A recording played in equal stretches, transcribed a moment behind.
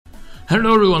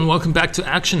Hello everyone, welcome back to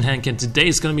Action Henk, and today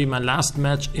is going to be my last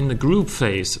match in the group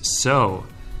phase. So,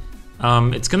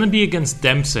 it's going to be against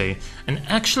Dempsey, and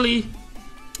actually,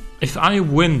 if I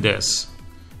win this,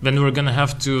 then we're going to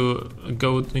have to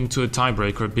go into a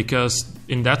tiebreaker, because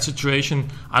in that situation,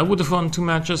 I would have won 2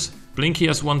 matches, Blinky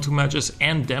has won 2 matches,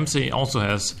 and Dempsey also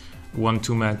has won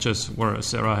 2 matches, where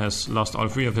Sarah has lost all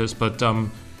 3 of his. But the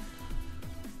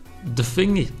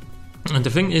thing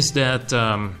is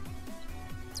that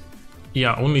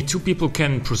yeah, only 2 people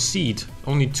can proceed.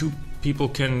 Only 2 people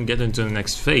can get into the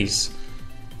next phase.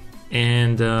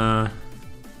 And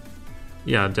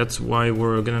yeah, that's why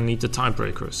we're gonna need the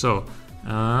tiebreaker. So,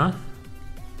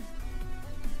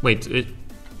 wait,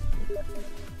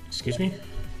 excuse me?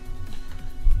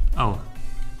 Oh,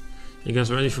 you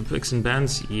guys ready for picks and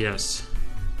bans? Yes.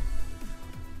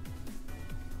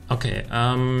 Okay,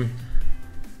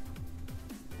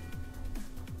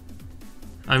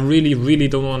 I really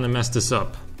don't want to mess this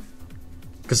up,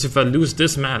 because if I lose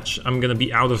this match, I'm gonna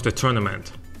be out of the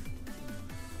tournament.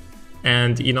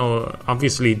 And you know,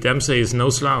 obviously Dempsey is no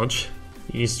slouch.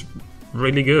 He's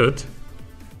really good.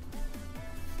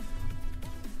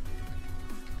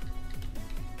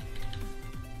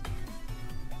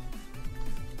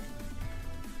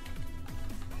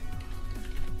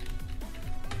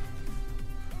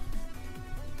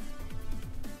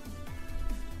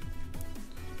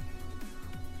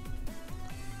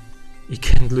 You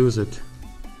can't lose it.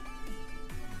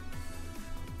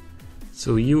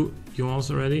 So you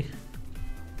also ready?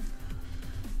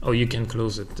 Oh, you can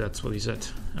close it. That's what he said.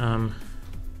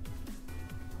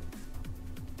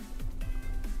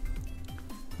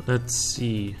 Let's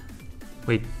see.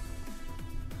 Wait,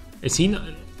 is he not?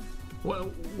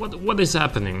 What is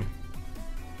happening?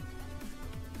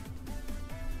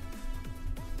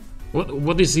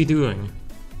 What is he doing?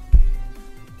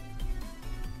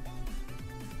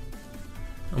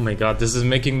 Oh my god, this is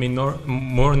making me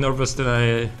more nervous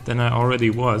than I already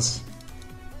was.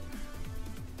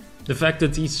 The fact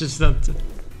that he's just not...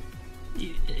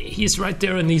 He's right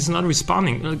there and he's not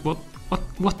responding. Like,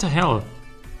 what the hell?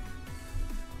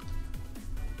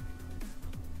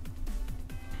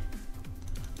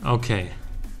 Okay.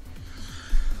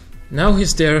 Now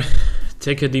he's there.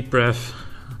 Take a deep breath.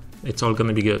 It's all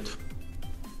gonna be good.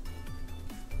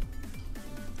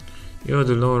 You're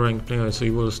the lower ranked player, so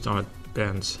you will start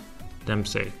bans.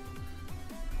 Dempsey.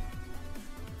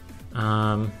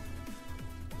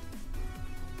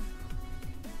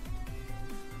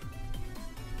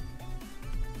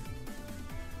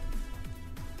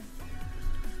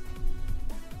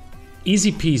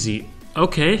 Easy peasy.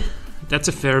 Okay, that's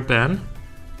a fair ban.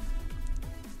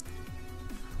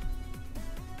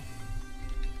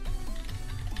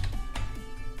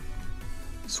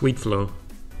 Sweet flow.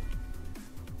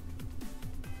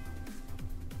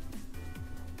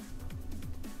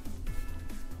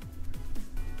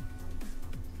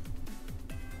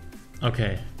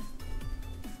 Okay.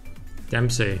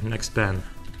 Dempsey, next ban.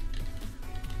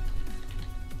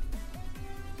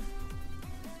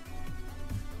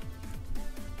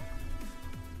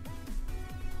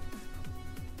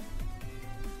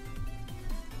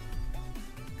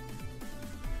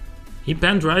 He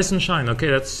banned Rise and Shine.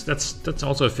 Okay, that's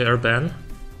also a fair ban.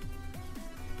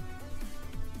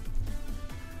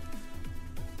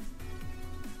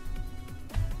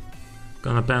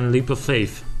 Gonna ban Leap of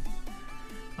Faith.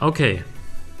 Okay.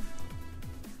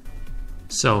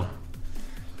 So,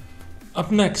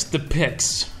 up next, the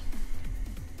picks.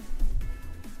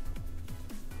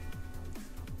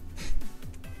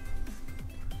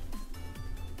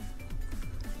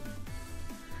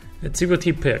 Let's see what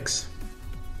he picks.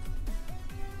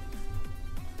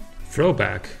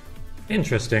 Throwback.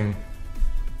 Interesting.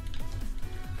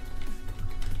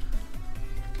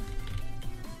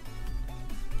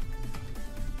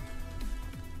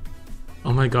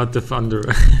 Oh my god, the thunder.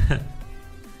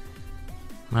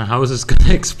 My house is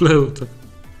gonna explode.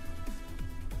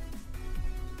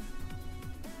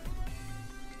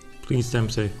 Please,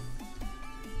 Dempsey.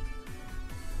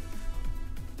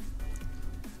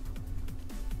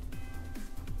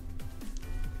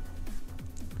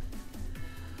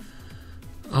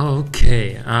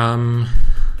 Okay,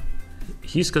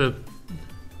 he's got a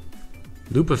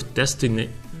Loop of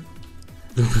Destination.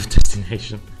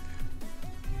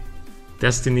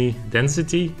 Destiny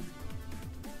Density.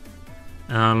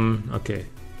 Okay.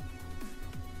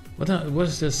 What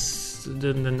is this?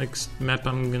 The next map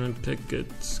I'm gonna pick.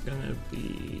 It's gonna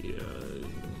be.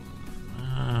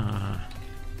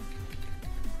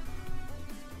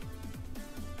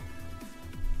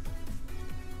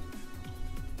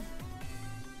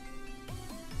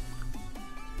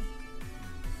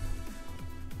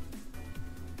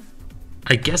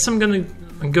 I guess I'm gonna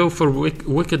go for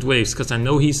Wicked Waves, because I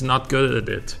know he's not good at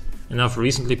it. And I've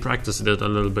recently practiced it a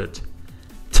little bit.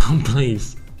 Don't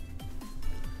please.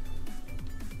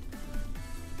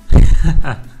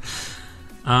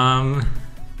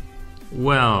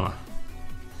 Well,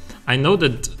 I know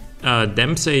that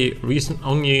Dempsey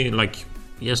only like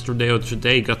yesterday or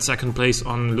today got second place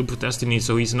on Loop of Destiny,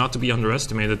 so he's not to be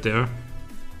underestimated there.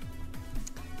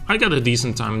 I got a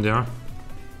decent time there,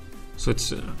 so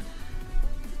it's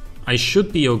I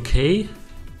should be okay.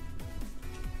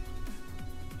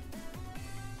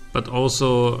 But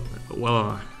also,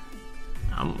 well,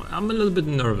 I'm a little bit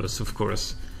nervous, of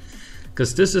course,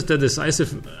 because this is the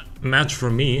decisive match for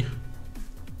me.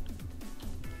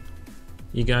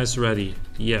 You guys ready?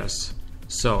 Yes.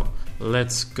 So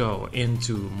let's go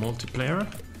into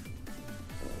multiplayer.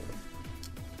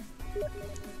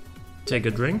 Take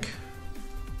a drink.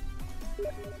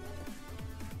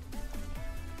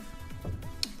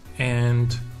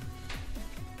 And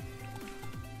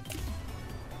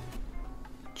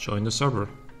join the server.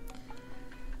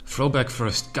 Throwback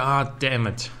first. God damn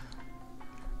it.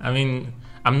 I mean,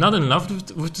 I'm not in love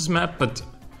with this map, but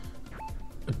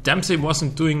Dempsey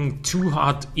wasn't doing too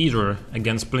hot either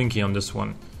against Blinky on this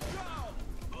one.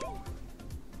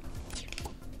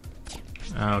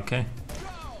 Okay.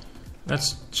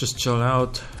 Let's just chill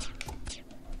out.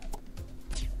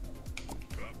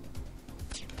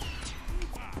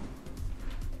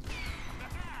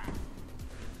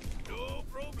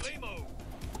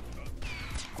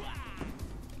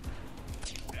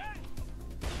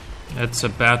 It's a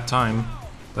bad time,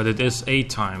 but it is a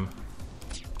time.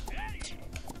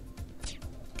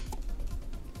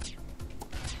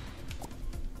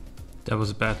 That was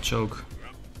a bad choke.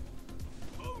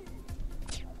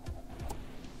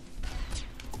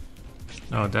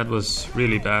 Oh, that was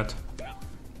really bad.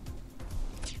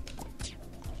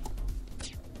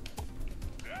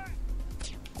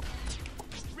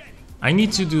 I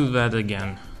need to do that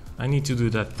again. I need to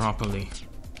do that properly.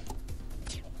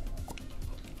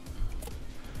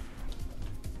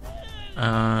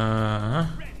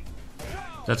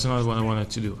 That's not what I wanted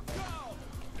to do.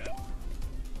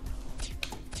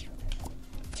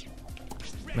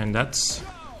 Man, that's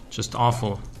just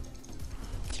awful.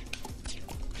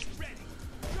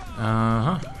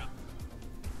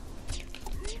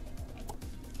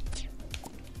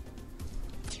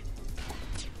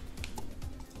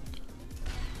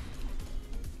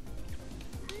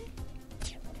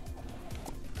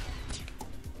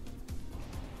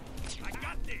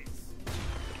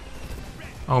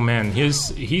 Oh man,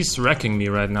 he's wrecking me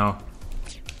right now.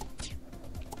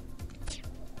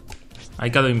 I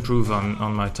gotta improve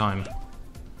on my time.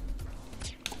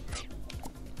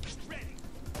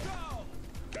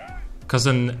 Cause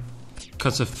a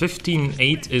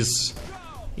 15-8 is,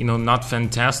 you know, not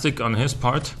fantastic on his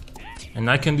part, and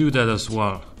I can do that as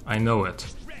well. I know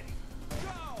it.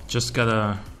 Just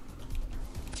gotta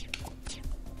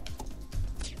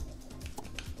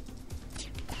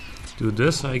do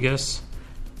this, I guess.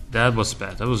 That was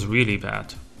bad. That was really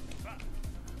bad.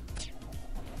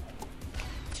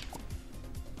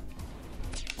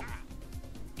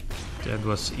 That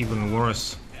was even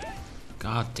worse.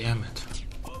 God damn it.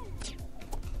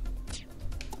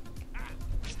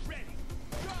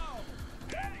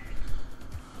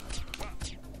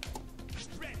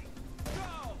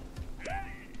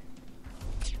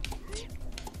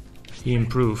 He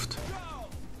improved.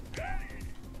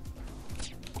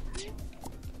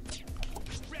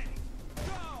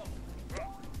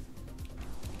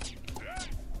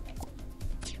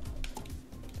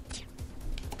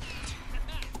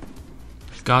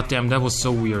 God damn, that was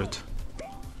so weird.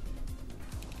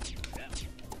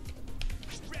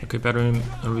 Okay, better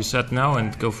reset now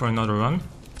and go for another run.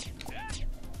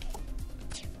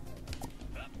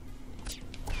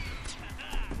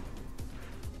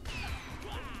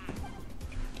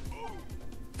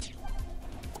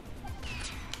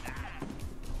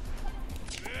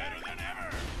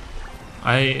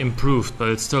 I improved, but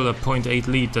it's still a 0.8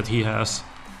 lead that he has.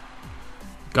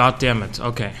 God damn it,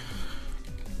 okay.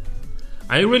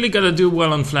 I really gotta do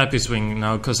well on Flappy Swing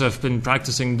now, because I've been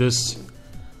practicing this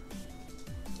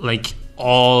like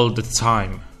all the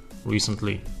time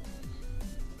recently.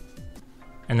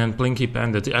 And then Blinky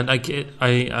Bandit.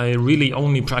 I really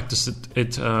only practiced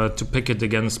it to pick it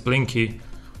against Blinky.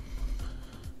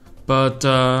 But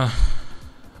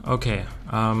okay.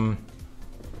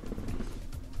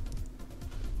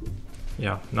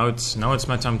 Yeah, now it's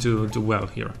my time to do well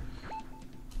here.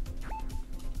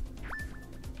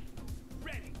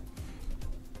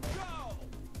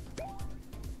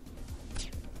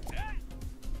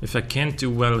 If I can't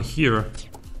do well here,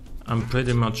 I'm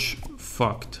pretty much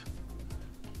fucked.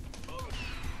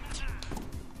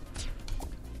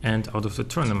 And out of the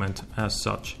tournament as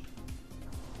such.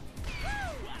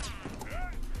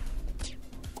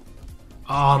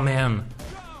 Oh man,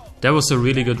 that was a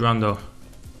really good run though.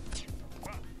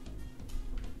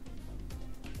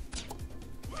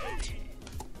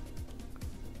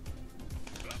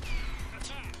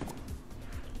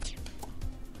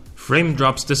 Frame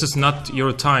drops, this is not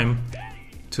your time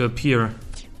to appear.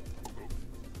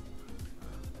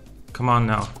 Come on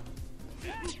now.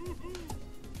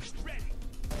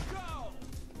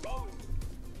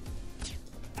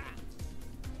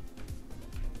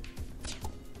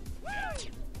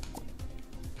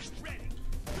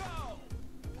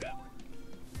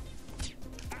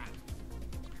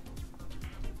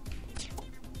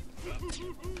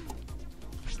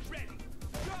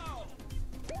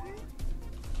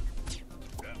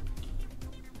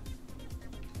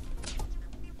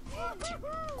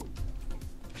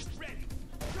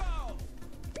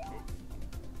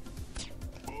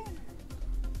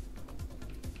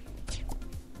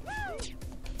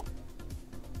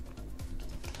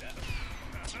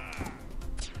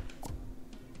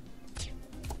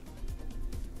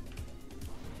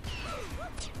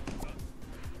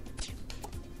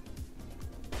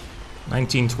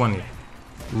 $19.20.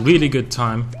 Really good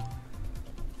time.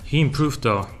 He improved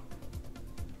though.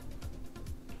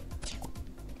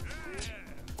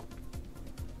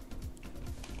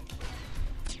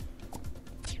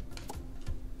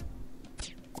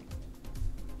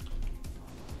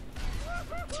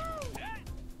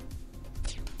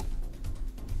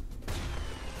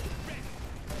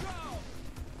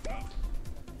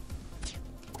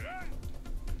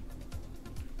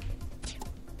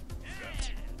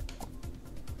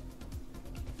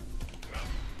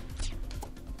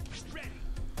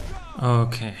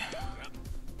 Okay.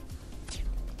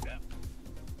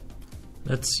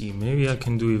 Let's see, maybe I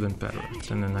can do even better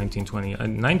than the 1920.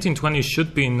 1920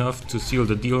 should be enough to seal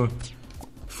the deal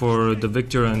for the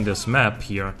victor in this map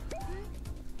here.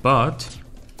 But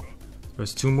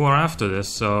there's two more after this,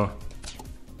 so...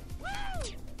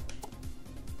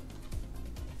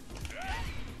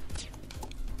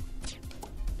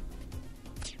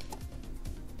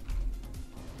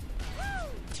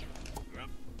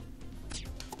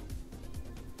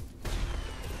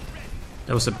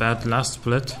 That was a bad last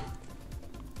split.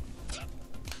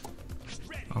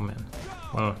 Oh man.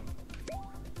 Well,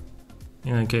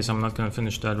 in any case, I'm not gonna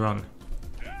finish that run.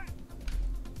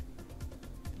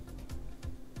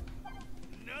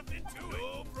 Nothing to it.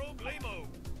 No problemo.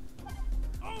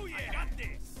 Oh yeah, got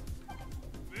this.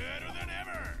 Better than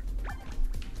ever.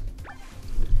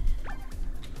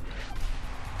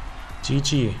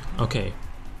 GG. Okay.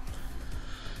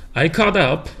 I caught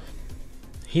up.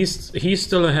 He's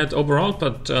still ahead overall,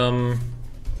 but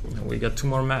we got two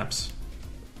more maps.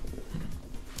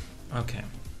 Okay.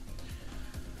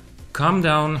 Calm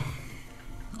down.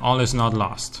 All is not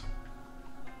lost.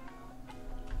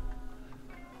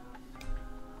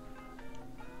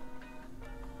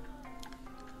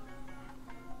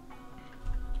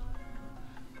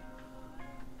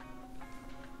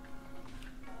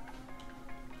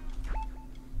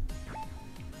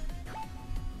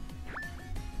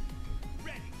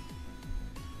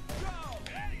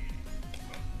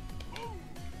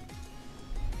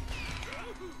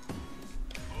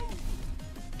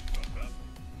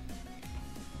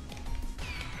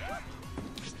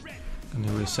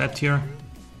 Gonna reset here.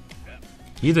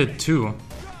 He did too.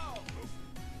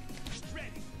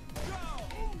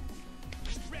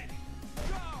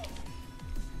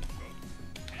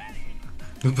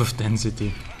 Loop of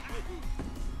density.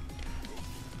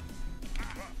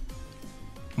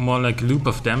 More like loop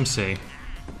of Dempsey.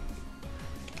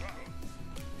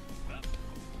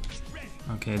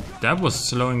 Okay, that was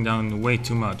slowing down way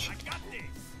too much.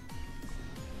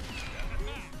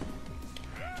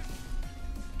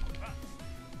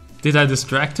 Did I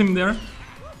distract him there?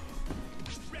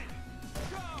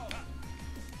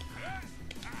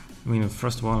 I mean,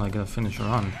 first of all, I gotta finish a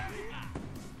run.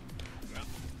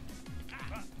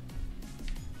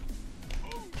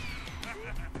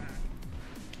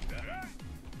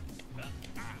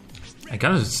 I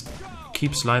gotta just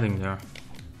keep sliding there.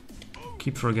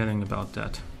 Keep forgetting about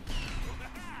that.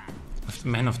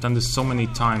 Man, I've done this so many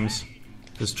times,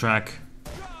 this track.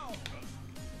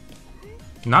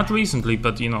 Not recently,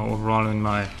 but you know, overall in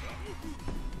my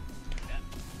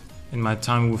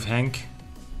time with Henk.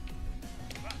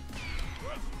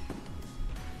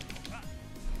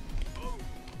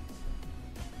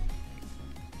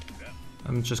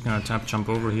 I'm just gonna tap jump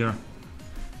over here.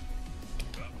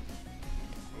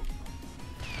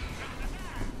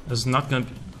 It's not gonna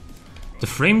be... The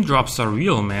frame drops are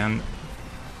real, man.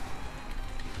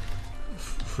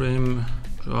 Frame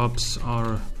drops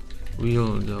are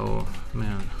real though,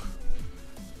 man.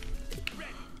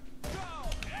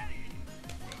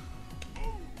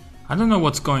 I don't know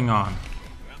what's going on.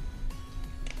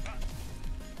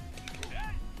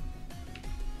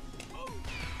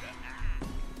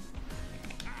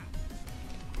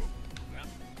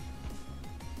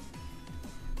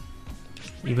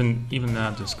 Even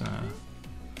that is gonna...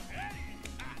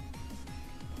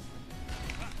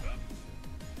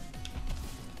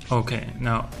 Okay,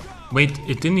 now, wait,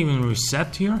 it didn't even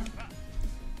reset here?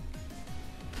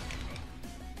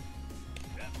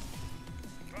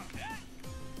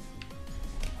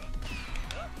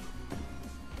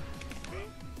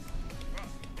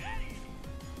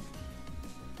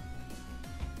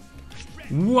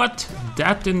 What?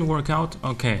 That didn't work out?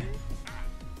 Okay.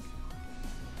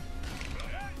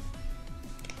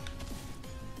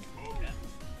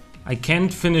 I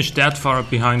can't finish that far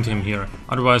behind him here,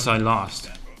 otherwise I lost.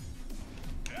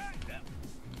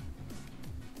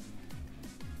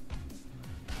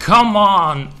 Come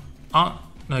on!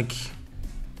 Like,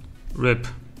 rip.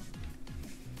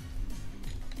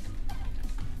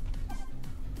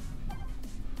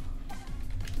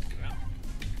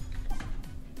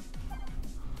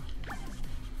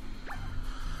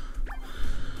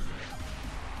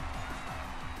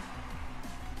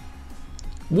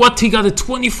 What? He got a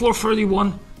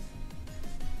 24-31?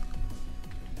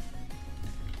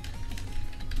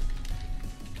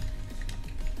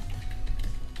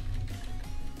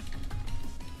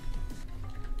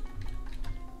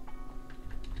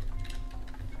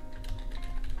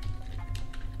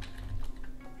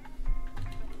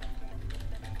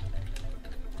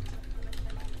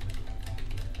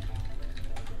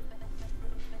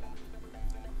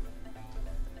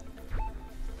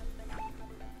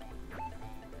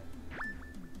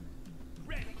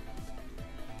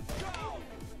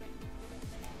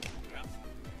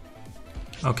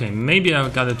 Okay, maybe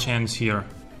I've got a chance here.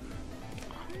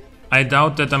 I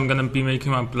doubt that I'm gonna be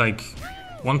making up like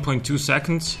 1.2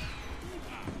 seconds.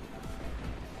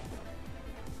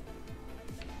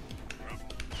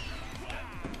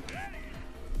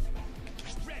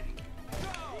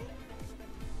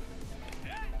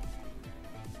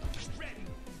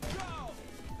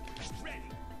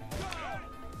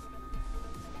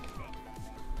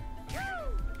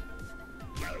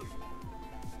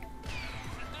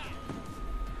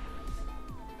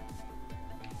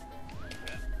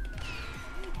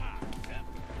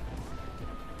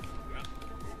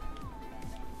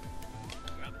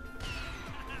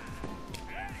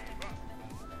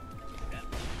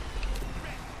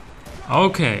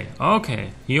 Okay,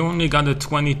 okay. He only got a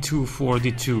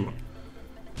 22-42.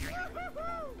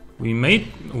 We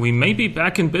may be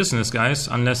back in business, guys,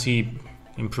 unless he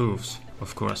improves,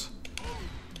 of course.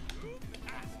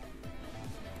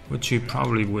 Which he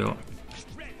probably will.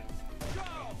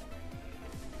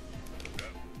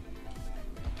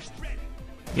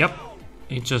 Yep,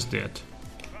 he just did.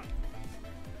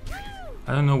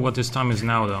 I don't know what his time is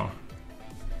now, though.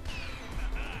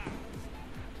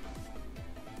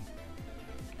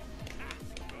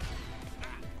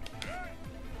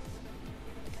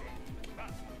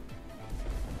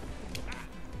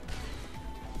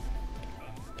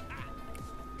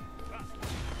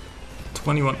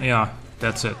 Yeah,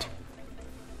 that's it.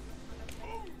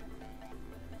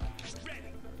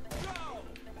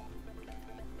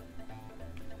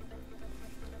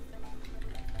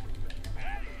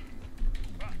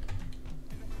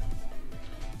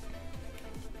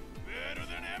 Better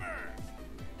than ever.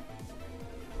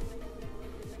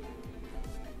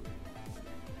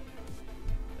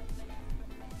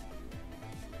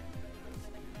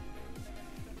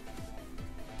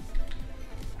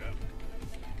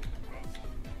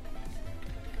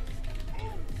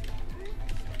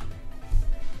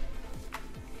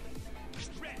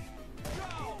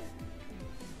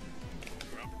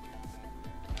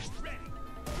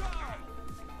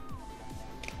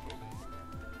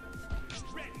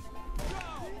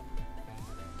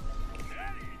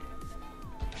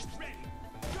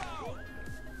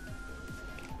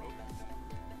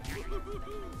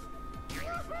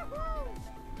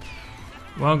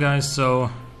 Well, guys, so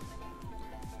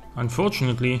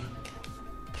unfortunately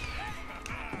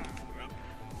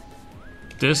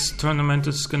this tournament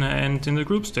is gonna end in the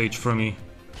group stage for me.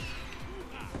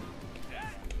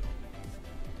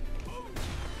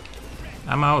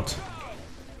 I'm out.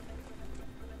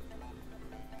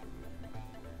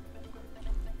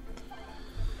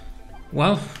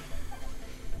 Well,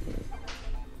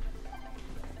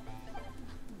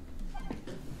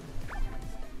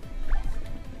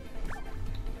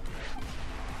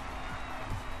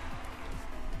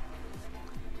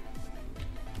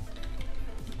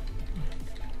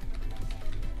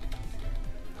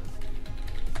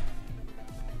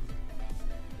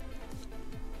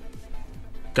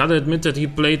 Gotta admit that he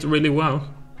played really well.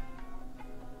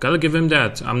 Gotta give him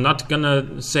that. I'm not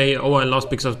gonna say, oh, I lost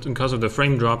because of the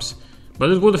frame drops, but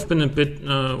it would have been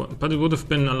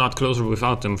a lot closer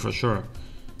without them for sure.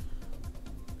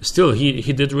 Still,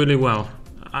 he did really well.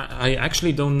 I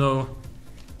actually don't know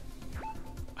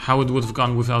how it would have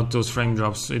gone without those frame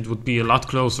drops. It would be a lot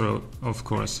closer, of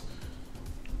course.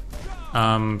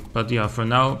 But yeah, for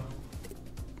now,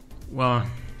 well,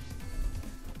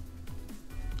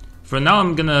 for now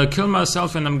I'm gonna kill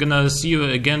myself, and I'm gonna see you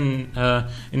again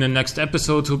in the next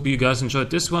episode. Hope you guys enjoyed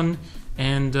this one,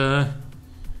 and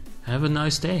have a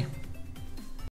nice day.